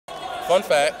Fun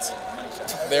fact,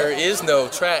 there is no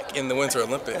track in the Winter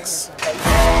Olympics.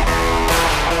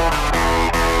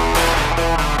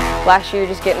 Last year,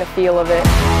 just getting a feel of it.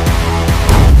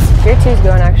 Year 2 is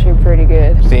going actually pretty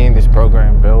good. Seeing this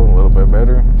program build a little bit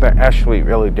better, they're actually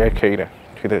really dedicated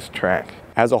to this track.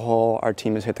 As a whole, our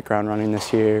team has hit the ground running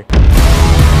this year.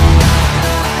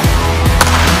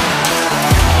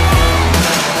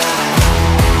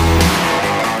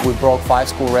 We broke 5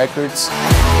 school records.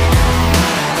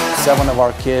 7 of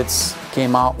our kids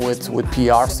came out with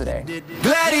PRs today. Gladiator,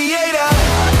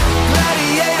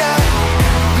 gladiator,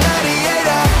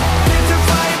 gladiator, fit to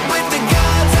fight with the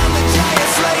gods, I'm the giant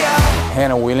slayer.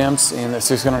 Hannah Williams in the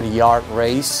 600-yard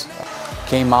race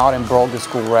came out and broke the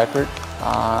school record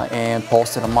and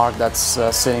posted a mark that's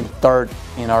sitting 3rd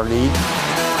in our league.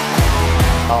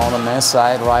 On the men's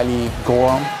side, Riley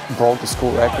Gorham broke the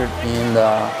school record in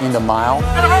the mile.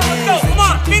 Come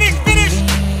on, finish!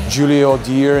 Julio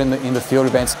Deere in the field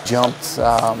events jumped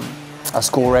a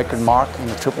school record mark in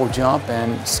the triple jump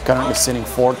and is currently sitting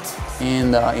 4th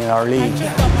in our league.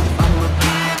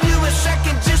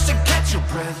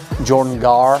 Jordan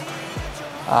Garr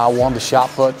won the shot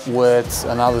put with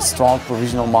another strong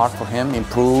provisional mark for him,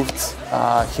 improved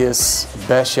his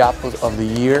best shot put of the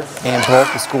year and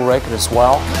broke the school record as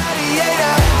well.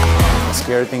 The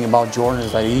scary thing about Jordan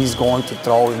is that he's going to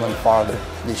throw even farther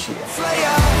this year.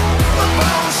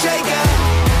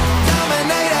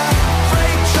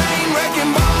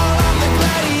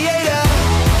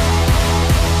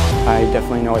 I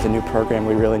definitely know as a new program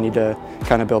we really need to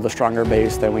kind of build a stronger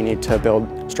base, that we need to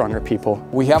build stronger people.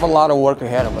 We have a lot of work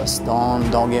ahead of us,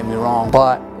 don't get me wrong,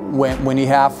 but when you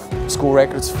have school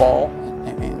records fall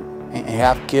and you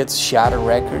have kids shatter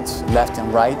records left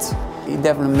and right, it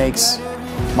definitely makes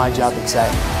my job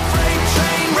exciting.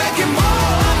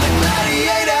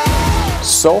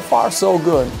 So far, so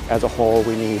good. As a whole,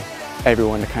 we need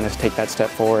everyone to kind of take that step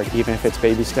forward, even if it's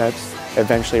baby steps.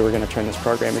 Eventually, we're going to turn this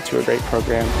program into a great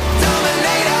program.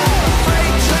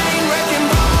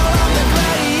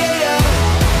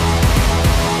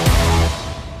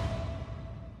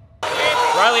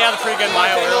 Riley had a pretty good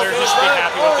mile earlier. He should be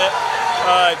happy with it.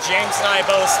 James and I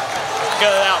both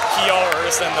got out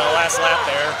PRs in the last lap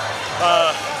there.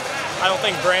 I don't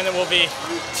think Brandon will be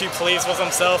too pleased with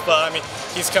himself, but I mean,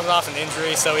 he's coming off an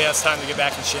injury, so he has time to get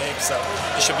back in shape. So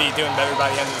he should be doing better by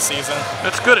the end of the season.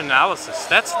 That's good analysis.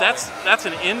 That's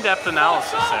an in-depth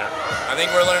analysis there. I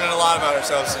think we're learning a lot about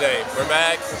ourselves today. We're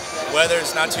back.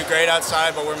 Weather's not too great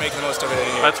outside, but we're making the most of it in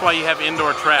here. That's why you have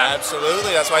indoor track.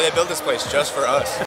 Absolutely. That's why they built this place, just for us.